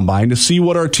the Combine to see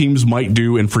what our teams might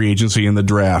do in free agency in the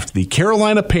draft. The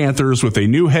Carolina Panthers, with a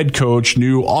new head coach,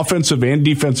 new offensive and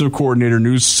defensive coordinator,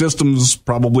 new systems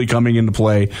probably coming into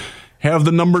play, have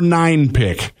the number 9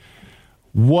 pick.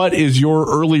 What is your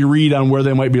early read on where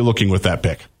they might be looking with that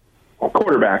pick?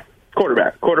 Quarterback. I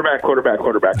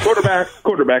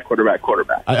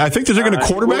think they're taking a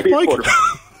quarterback, Mike?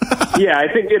 Yeah, I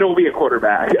think it'll be a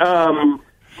quarterback.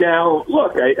 Now,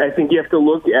 look, I think you have to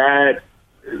look at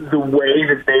the way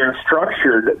that they are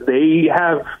structured. They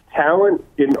have talent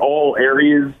in all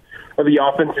areas of the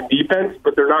offense and defense,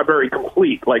 but they're not very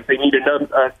complete. Like, they need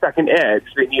a second edge.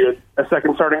 They need a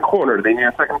second starting corner. They need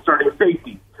a second starting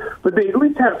safety. But they at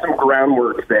least have some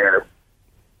groundwork there.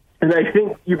 And I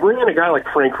think you bring in a guy like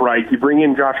Frank Reich, you bring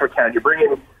in Josh McCown, you bring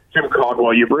in Jim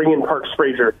Caldwell, you bring in Parks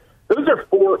Frazier. Those are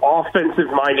 4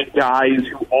 offensive-minded guys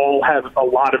who all have a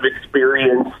lot of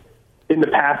experience in the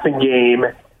passing game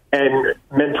and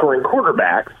mentoring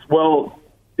quarterbacks. Well,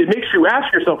 it makes you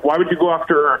ask yourself, why would you go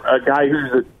after a guy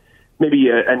who's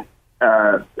maybe a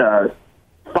 5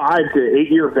 to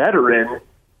 8 year veteran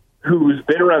who's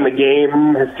been around the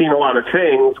game, has seen a lot of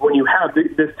things, when you have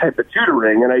this type of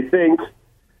tutoring? And I think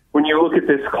when you look at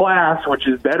this class, which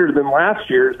is better than last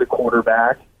year's, the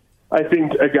quarterback, I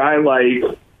think a guy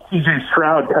like C.J.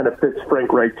 Stroud kind of fits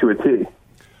Frank Reich to a T.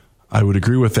 I would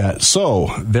agree with that. So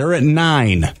they're at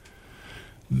 9.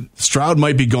 Stroud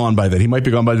might be gone by then. He might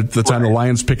be gone by the time the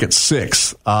Lions pick at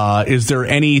 6. Is there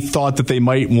any thought that they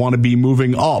might want to be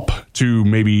moving up to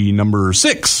maybe number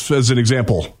 6, as an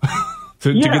example,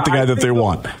 to get the guy that they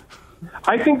want?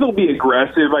 I think they'll be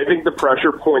aggressive. I think the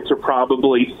pressure points are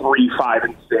probably 3, 5,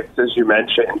 and 6, as you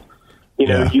mentioned.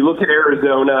 You look at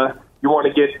Arizona. You want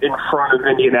to get in front of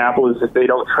Indianapolis if they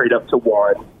don't trade up to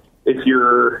 1. If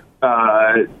you're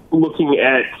looking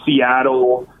at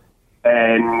Seattle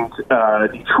and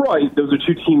Detroit, those are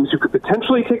 2 teams who could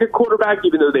potentially take a quarterback,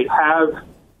 even though they have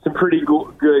some pretty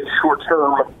good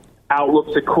short-term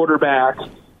outlooks at quarterback.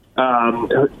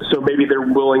 So maybe they're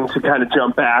willing to kind of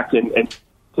jump back and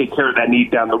take care of that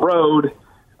need down the road.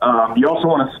 You also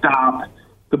want to stop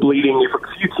the bleeding if a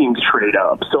few teams trade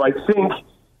up. So I think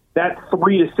that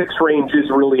 3 to 6 range is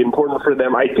really important for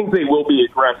them. I think they will be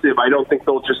aggressive. I don't think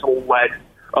they'll just let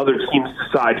other teams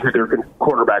decide who their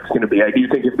quarterback's going to be. I do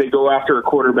think if they go after a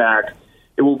quarterback,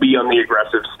 it will be on the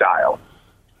aggressive style.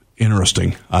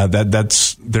 Interesting.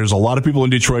 There's a lot of people in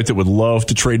Detroit that would love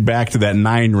to trade back to that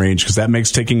 9 range because that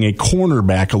makes taking a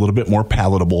cornerback a little bit more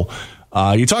palatable.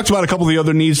 You talked about a couple of the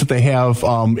other needs that they have.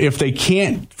 If they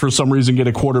can't, for some reason, get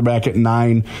a quarterback at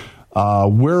 9,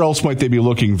 where else might they be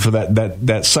looking for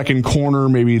that second corner,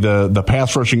 maybe the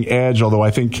pass rushing edge? Although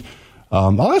I think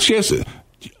I'll ask you this.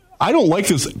 I don't like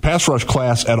this pass rush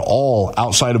class at all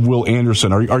outside of Will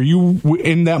Anderson. Are you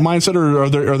in that mindset, or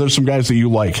are there some guys that you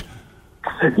like?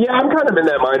 Yeah, I'm kind of in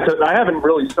that mindset. I haven't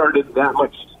really started that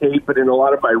much tape, but in a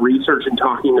lot of my research and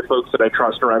talking to folks that I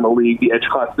trust around the league, the edge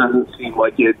class doesn't seem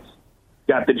like it's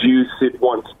got the juice it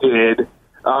once did.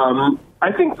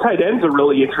 I think tight end's a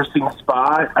really interesting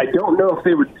spot. I don't know if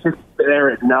they would pick there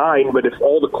at 9, but if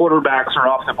all the quarterbacks are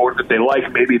off the board that they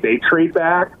like, maybe they trade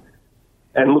back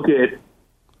and look at,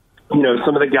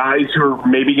 some of the guys who are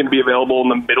maybe going to be available in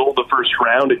the middle of the first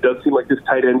round. It does seem like this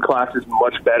tight end class is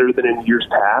much better than in years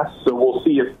past. So we'll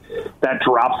see if that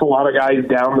drops a lot of guys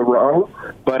down the rung.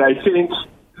 But I think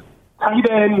tight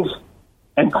ends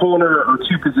and corner are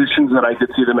two positions that I could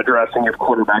see them addressing if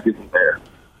quarterback isn't there.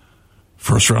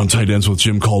 First round tight ends with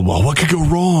Jim Caldwell. What could go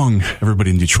wrong?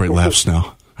 Everybody in Detroit laughs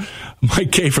now.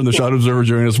 Mike K. from the Shot Observer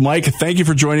joining us. Mike, thank you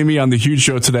for joining me on the Huge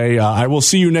Show today. I will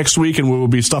see you next week, and we will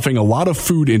be stuffing a lot of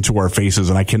food into our faces,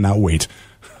 and I cannot wait.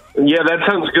 Yeah, that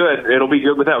sounds good. It'll be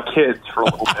good without kids for a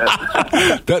little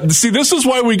bit. See, this is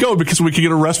why we go, because we can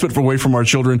get a respite away from our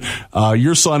children.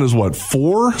 Your son is,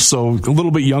 4? So a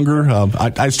little bit younger.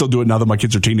 I still do it now that my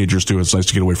kids are teenagers, too. It's nice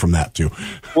to get away from that, too.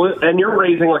 Well, and you're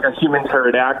raising like a human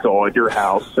pterodactyl at your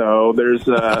house, so there's...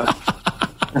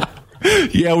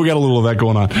 Yeah, we got a little of that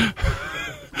going on.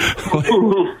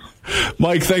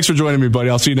 Mike, thanks for joining me, buddy.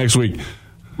 I'll see you next week.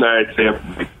 All right, see you.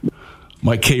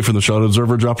 Mike K. from the Charlotte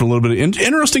Observer dropped a little bit of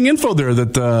interesting info there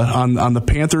that on the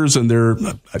Panthers and their.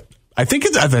 I think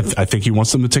he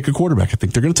wants them to take a quarterback. I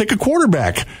think they're going to take a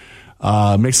quarterback.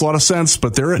 Makes a lot of sense,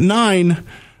 but they're at 9.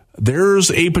 There's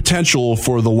a potential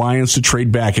for the Lions to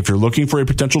trade back if you're looking for a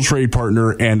potential trade partner,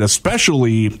 and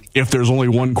especially if there's only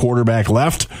one quarterback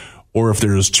left. Or if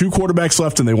there's 2 quarterbacks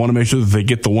left and they want to make sure that they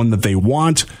get the one that they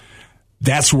want,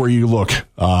 that's where you look.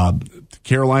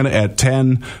 Carolina at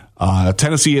 10,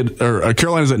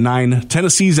 Carolina's at 9,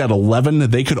 Tennessee's at 11.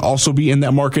 They could also be in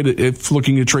that market if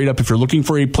looking to trade up. If you're looking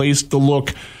for a place to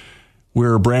look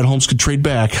where Brad Holmes could trade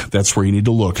back, that's where you need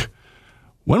to look.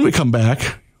 When we come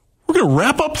back, we're going to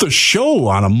wrap up the show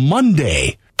on a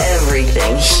Monday.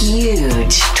 Everything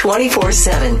huge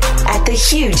 24/7 at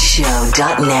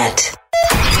thehugeshow.net.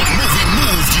 The movie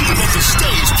moved you, but the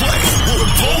stage play will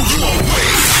blow you away.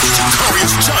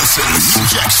 Darius Johnson, New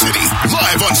Jack City,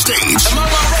 live on stage. Am I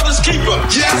my brother's keeper?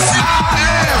 Yes, I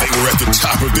am. They were at the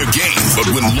top of their game, but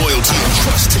when loyalty and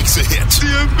trust takes a hit,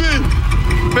 DMB,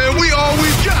 man, we all we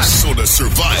got. So to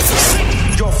survive,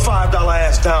 your $5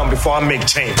 ass down before I make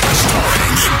change.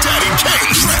 Starring Daddy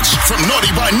Kane, Stretch from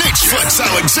Naughty by Nature, Flex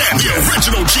Alexander, the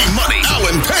original G Money,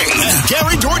 Alan Payne, and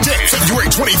Gary Dorday. February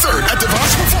 23rd at the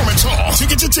Vox Performance Hall.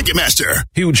 Ticket to Ticketmaster.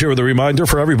 Huge here with a reminder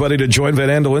for everybody to join Van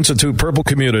Andel Institute Purple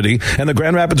Community and the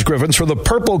Grand Rapids Griffins for the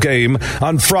Purple Game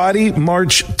on Friday,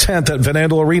 March 10th at Van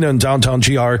Andel Arena in downtown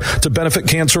GR to benefit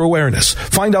cancer awareness.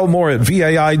 Find out more at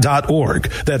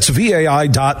vai.org. That's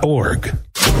vai.org.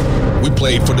 We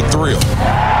played for the thrill,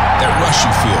 that rush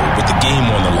you feel with the game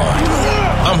on the line.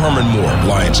 I'm Herman Moore,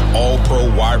 Lions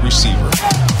All-Pro wide receiver.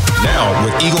 Now,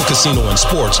 with Eagle Casino and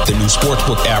Sports, the new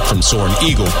sportsbook app from Soaring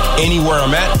Eagle, anywhere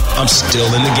I'm at, I'm still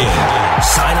in the game.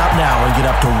 Sign up now and get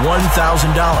up to $1,000.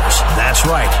 That's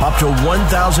right, up to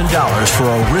 $1,000 for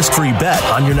a risk-free bet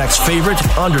on your next favorite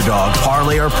underdog,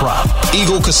 parlay, or prop.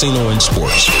 Eagle Casino and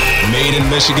Sports. Made in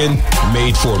Michigan,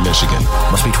 made for Michigan.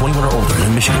 Must be 21 or older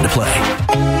in Michigan to play.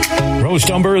 Roast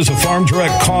Umber is a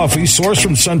farm-direct coffee sourced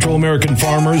from Central American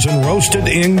farmers and roasted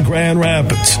in Grand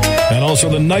Rapids. And also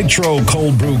the Nitro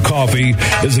Cold Brew Coffee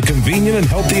is a convenient and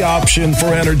healthy option for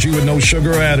energy with no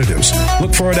sugar additives.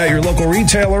 Look for it at your local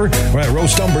retailer or at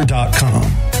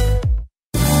roastumber.com.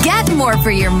 Get more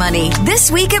for your money this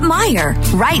week at Meijer.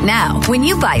 Right now, when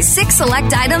you buy 6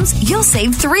 select items, you'll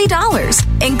save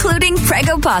 $3, including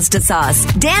Prego pasta sauce,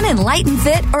 Dannon Light and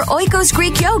Fit, or Oikos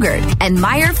Greek yogurt, and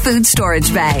Meijer food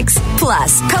storage bags.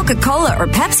 Plus, Coca-Cola or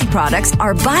Pepsi products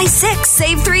are buy 6,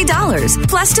 save $3,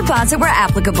 plus deposit where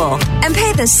applicable. And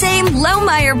pay the same low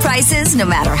Meijer prices no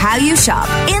matter how you shop,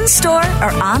 in-store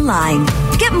or online.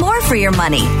 Get more for your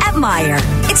money at Meijer.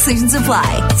 Exclusions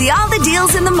apply. See all the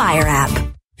deals in the Meijer app.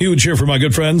 Huge here for my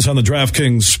good friends on the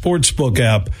DraftKings Sportsbook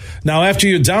app. Now, after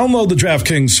you download the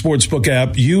DraftKings Sportsbook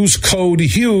app, use code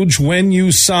HUGE when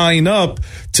you sign up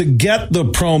to get the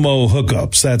promo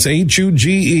hookups. That's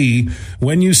HUGE.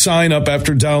 When you sign up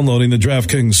after downloading the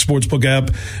DraftKings Sportsbook app,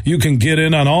 you can get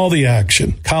in on all the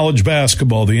action. College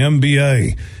basketball, the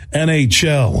NBA,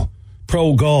 NHL,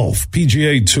 pro golf,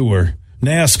 PGA Tour,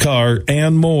 NASCAR,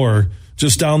 and more.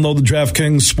 Just download the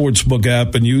DraftKings Sportsbook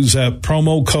app and use that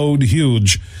promo code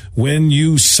HUGE when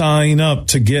you sign up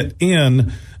to get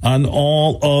in on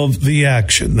all of the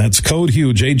action. That's code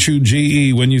HUGE,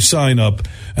 HUGE, when you sign up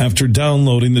after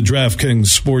downloading the DraftKings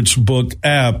Sportsbook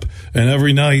app. And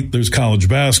every night there's college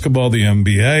basketball, the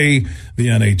NBA, the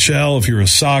NHL. If you're a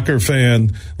soccer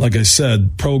fan, like I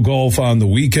said, pro golf on the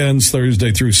weekends,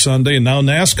 Thursday through Sunday, and now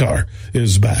NASCAR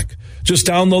is back. Just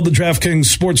download the DraftKings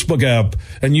Sportsbook app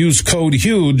and use code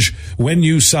HUGE when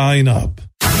you sign up.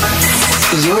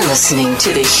 You're listening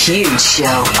to The Huge Show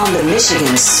on the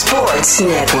Michigan Sports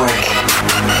Network.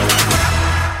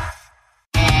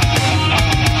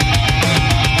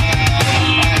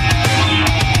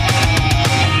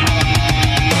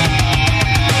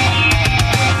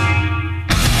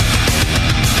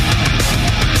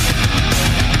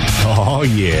 Oh,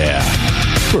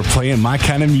 yeah. We're playing my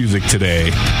kind of music today.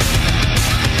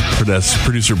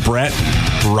 Producer Brett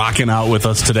rocking out with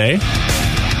us today.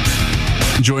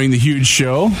 Enjoying the Huge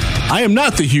Show. I am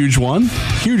not the huge one.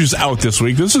 Huge is out this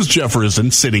week. This is Jeff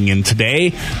Risdon sitting in today.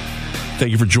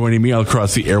 Thank you for joining me all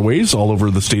across the airways all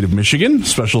over the state of Michigan.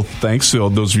 Special thanks to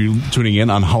all those of you tuning in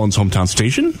on Holland's Hometown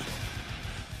Station.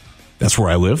 That's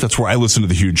where I live. That's where I listen to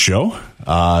the Huge Show.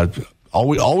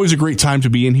 Always a great time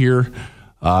to be in here.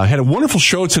 Had a wonderful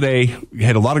show today.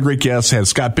 Had a lot of great guests. Had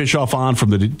Scott Bischoff on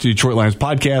from the Detroit Lions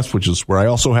podcast, which is where I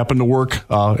also happen to work,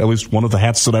 at least one of the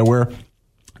hats that I wear.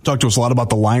 Talked to us a lot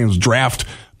about the Lions draft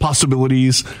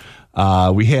possibilities.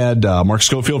 We had Mark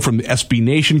Schofield from the SB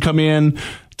Nation come in,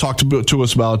 talked to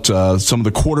us about some of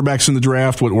the quarterbacks in the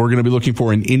draft, what we're going to be looking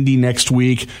for in Indy next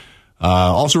week.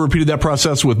 Also repeated that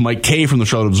process with Mike Kay from the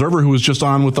Charlotte Observer, who was just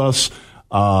on with us.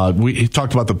 We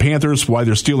talked about the Panthers, why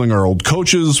they're stealing our old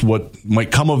coaches, what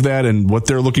might come of that, and what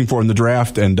they're looking for in the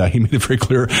draft. And he made it very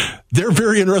clear they're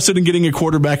very interested in getting a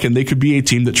quarterback, and they could be a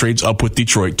team that trades up with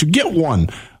Detroit to get one.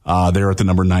 They're at the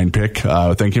number 9 pick.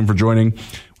 Thank him for joining.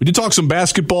 We did talk some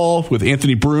basketball with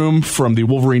Anthony Broom from the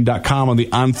Wolverine.com on the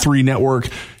On3 network.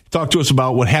 He talked to us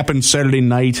about what happened Saturday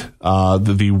night,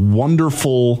 the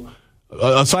wonderful...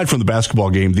 aside from the basketball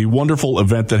game, the wonderful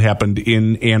event that happened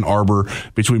in Ann Arbor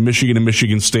between Michigan and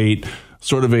Michigan State,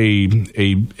 sort of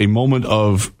a moment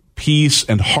of peace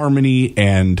and harmony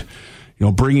and,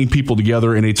 bringing people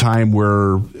together in a time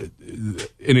where,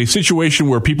 in a situation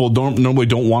where people normally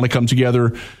don't want to come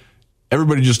together,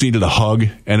 everybody just needed a hug,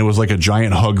 and it was like a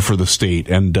giant hug for the state.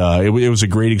 And it was a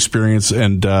great experience.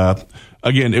 And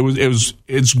again,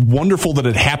 it's wonderful that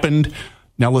it happened.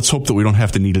 Now let's hope that we don't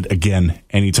have to need it again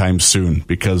anytime soon,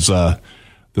 because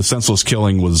the senseless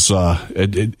killing was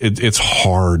it's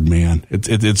hard, man.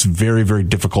 It's very, very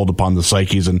difficult upon the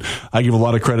psyches, and I give a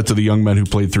lot of credit to the young men who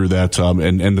played through that,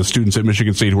 and the students at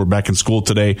Michigan State who are back in school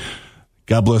today.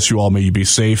 God bless you all. May you be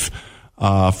safe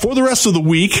for the rest of the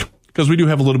week, because we do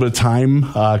have a little bit of time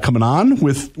coming on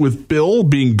with Bill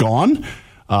being gone.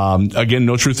 Again,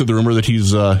 no truth to the rumor that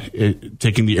he's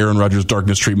taking the Aaron Rodgers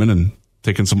darkness treatment and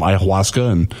taking some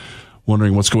ayahuasca and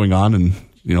wondering what's going on in,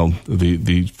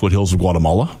 the foothills of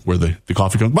Guatemala where the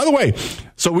coffee comes. By the way,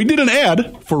 so we did an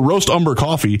ad for Roast Umber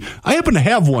coffee. I happen to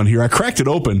have one here. I cracked it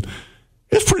open.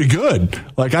 It's pretty good.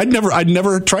 Like I'd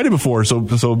never tried it before. So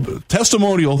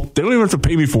testimonial. They don't even have to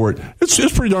pay me for it. It's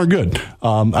pretty darn good.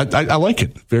 I like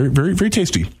it. Very, very, very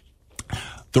tasty.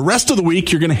 The rest of the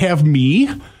week, you're going to have me,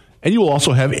 and you will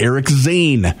also have Eric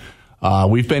Zane.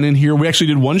 We've been in here. We actually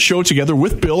did one show together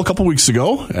with Bill a couple weeks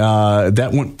ago.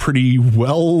 That went pretty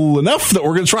well enough that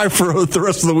we're going to try for the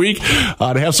rest of the week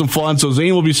to have some fun. So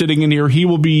Zane will be sitting in here. He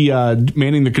will be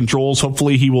manning the controls.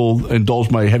 Hopefully he will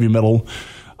indulge my heavy metal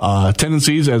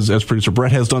tendencies as producer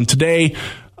Brett has done today.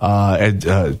 By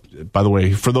the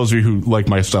way, for those of you who like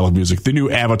my style of music, the new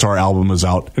Avatar album is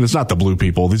out, and it's not the Blue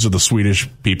people. These are the Swedish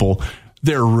people.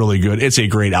 They're really good. It's a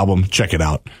great album. Check it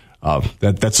out.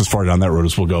 That's as far down that road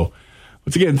as we'll go.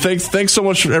 But again, thanks so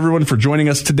much, everyone, for joining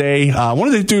us today. I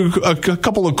wanted to do a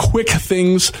couple of quick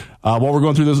things while we're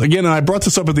going through this. Again, and I brought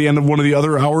this up at the end of one of the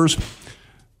other hours.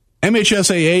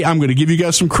 MHSAA, I'm going to give you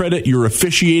guys some credit. Your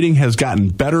officiating has gotten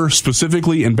better,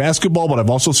 specifically in basketball, but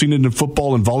I've also seen it in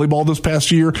football and volleyball this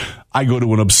past year. I go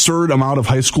to an absurd amount of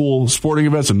high school sporting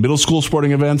events and middle school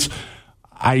sporting events.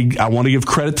 I want to give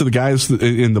credit to the guys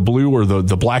in the blue or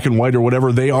the black and white or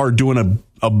whatever. They are doing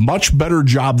a much better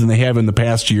job than they have in the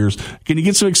past years. Can you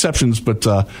get some exceptions? But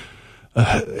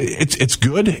it's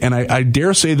good, and I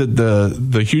dare say that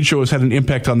the Huge Show has had an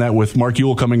impact on that with Mark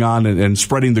Ewell coming on and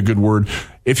spreading the good word.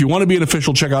 If you want to be an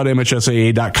official, check out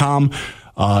MHSAA.com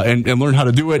and learn how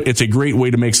to do it. It's a great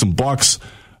way to make some bucks.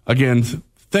 Again,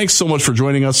 thanks so much for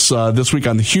joining us this week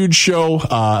on the Huge Show.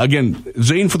 Again,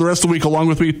 Zane for the rest of the week along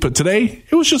with me, but today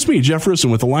it was just me, Jeff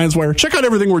Risdon with the Lions Wire. Check out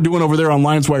everything we're doing over there on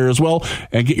Lions Wire as well,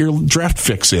 and get your draft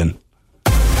fix in.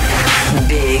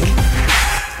 Big,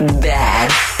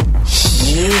 bad,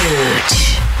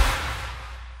 huge.